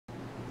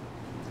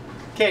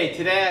Okay,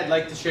 today I'd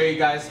like to show you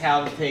guys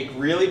how to take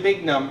really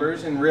big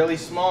numbers and really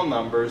small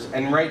numbers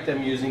and write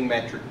them using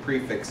metric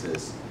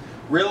prefixes.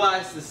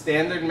 Realize the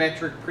standard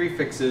metric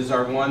prefixes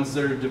are ones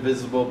that are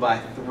divisible by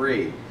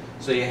 3.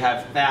 So you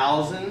have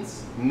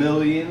thousands,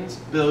 millions,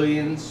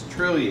 billions,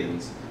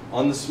 trillions.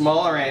 On the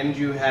smaller end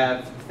you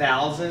have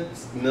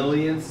thousands,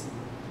 millions,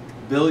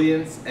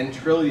 billions, and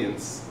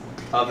trillions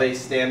of a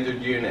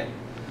standard unit.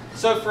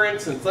 So for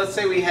instance, let's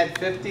say we had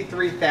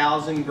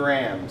 53,000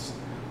 grams.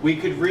 We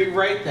could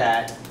rewrite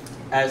that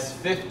as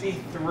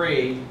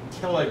 53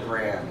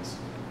 kilograms,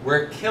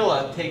 where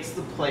kilo takes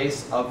the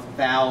place of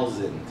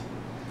thousand.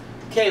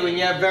 Okay, when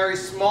you have very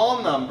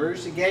small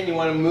numbers, again, you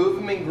want to move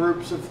them in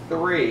groups of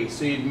 3.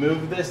 So you'd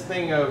move this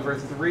thing over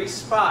 3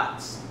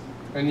 spots,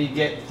 and you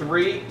get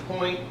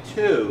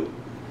 3.2.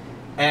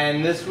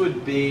 And this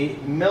would be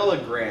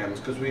milligrams,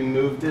 because we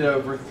moved it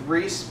over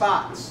 3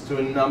 spots to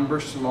a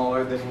number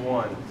smaller than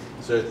 1.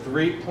 So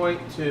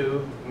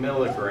 3.2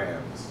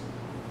 milligrams.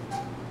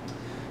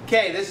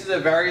 Okay, this is a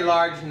very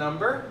large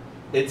number.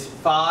 It's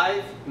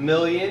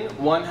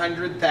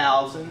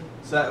 5,100,000,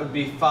 so that would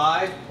be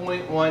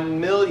 5.1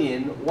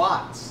 million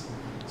watts.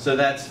 So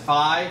that's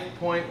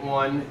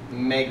 5.1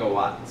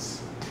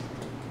 megawatts.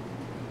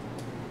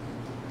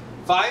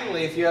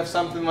 Finally, if you have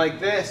something like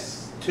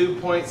this,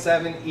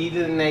 2.7 e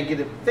to the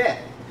negative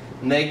fifth.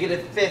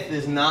 Negative fifth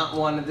is not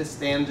one of the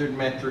standard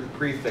metric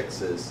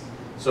prefixes.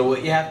 So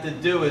what you have to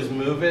do is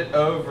move it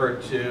over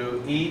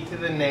to e to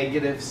the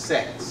negative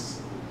 6.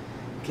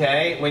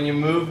 Okay, when you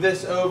move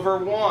this over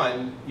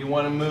 1, you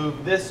want to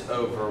move this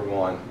over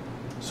 1.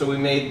 So we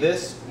made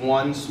this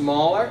 1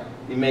 smaller,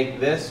 you make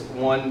this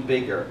 1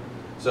 bigger.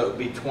 So it would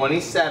be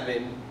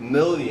 27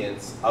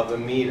 millionths of a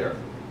meter.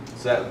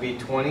 So that would be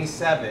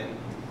 27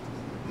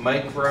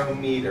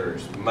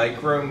 micrometers.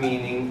 Micro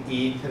meaning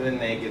e to the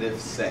negative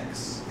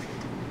 6.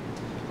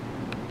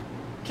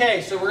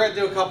 Okay, so we're going to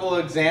do a couple of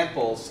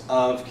examples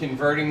of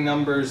converting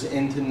numbers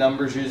into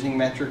numbers using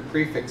metric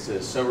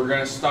prefixes. So we're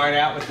going to start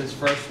out with this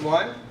first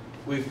one.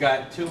 We've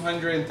got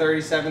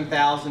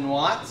 237,000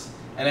 watts,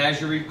 and as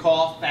you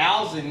recall,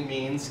 1,000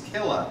 means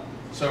kilo.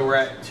 So we're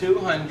at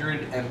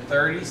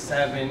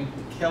 237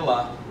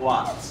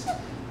 kilowatts.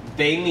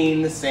 They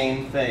mean the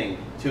same thing.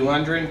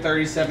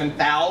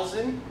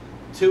 237,000,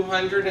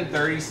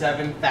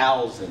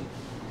 237,000.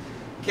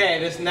 Okay,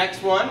 this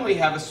next one, we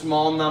have a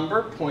small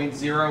number,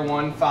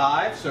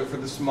 0.015. So for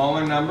the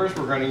smaller numbers,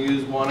 we're going to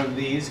use one of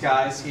these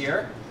guys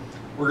here.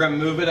 We're going to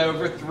move it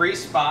over 3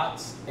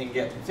 spots and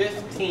get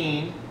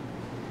 15.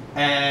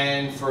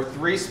 And for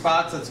 3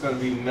 spots, that's going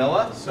to be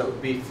milli, so it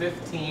would be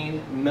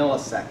 15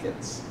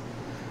 milliseconds.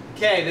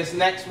 Okay, this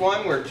next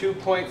one, we're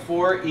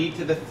 2.4 e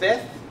to the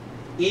 5th.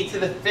 E to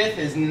the 5th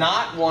is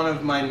not one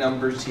of my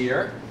numbers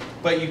here,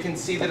 but you can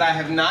see that I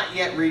have not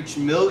yet reached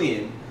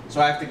million. So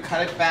I have to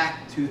cut it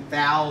back to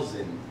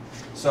 1,000.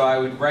 So I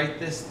would write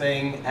this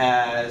thing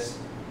as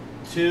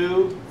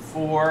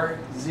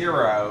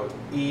 240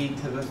 e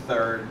to the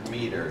 3rd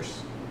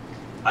meters.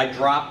 I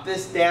dropped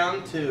this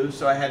down 2,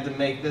 so I had to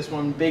make this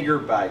one bigger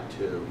by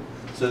 2.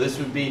 So this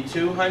would be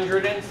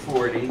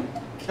 240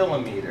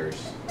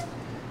 kilometers.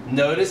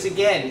 Notice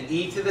again,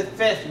 e to the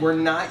 5th, we're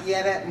not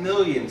yet at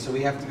million, so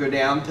we have to go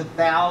down to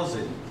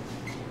 1,000.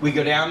 We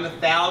go down to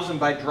 1,000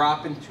 by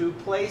dropping 2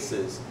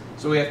 places.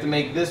 So we have to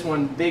make this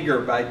one bigger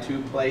by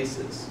 2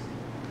 places.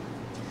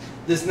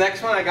 This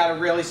next one, I got a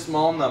really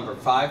small number,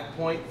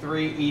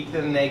 5.3 e to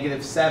the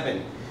negative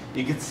 7.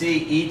 You can see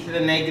e to the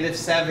negative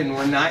 7,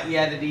 we're not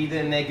yet at e to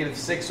the negative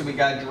 6, so we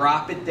got to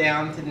drop it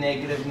down to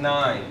negative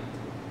 9.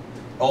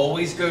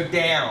 Always go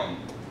down.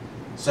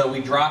 So we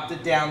dropped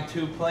it down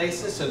 2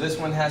 places, so this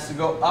one has to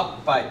go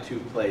up by 2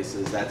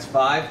 places. That's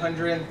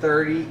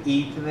 530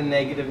 e to the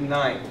negative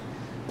 9th.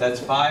 That's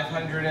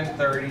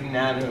 530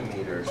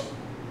 nanometers.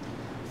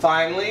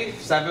 Finally,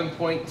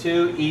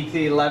 7.2 e to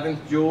the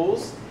 11th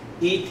joules.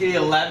 E to the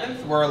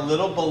 11th, we're a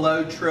little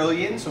below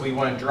trillion, so we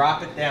want to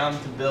drop it down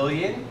to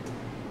billion.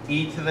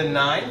 E to the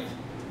 9th,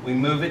 we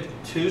move it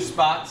 2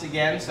 spots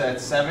again, so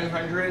that's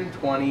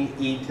 720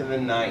 e to the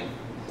 9th.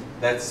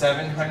 That's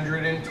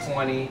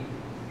 720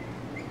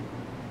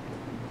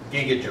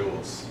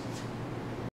 gigajoules.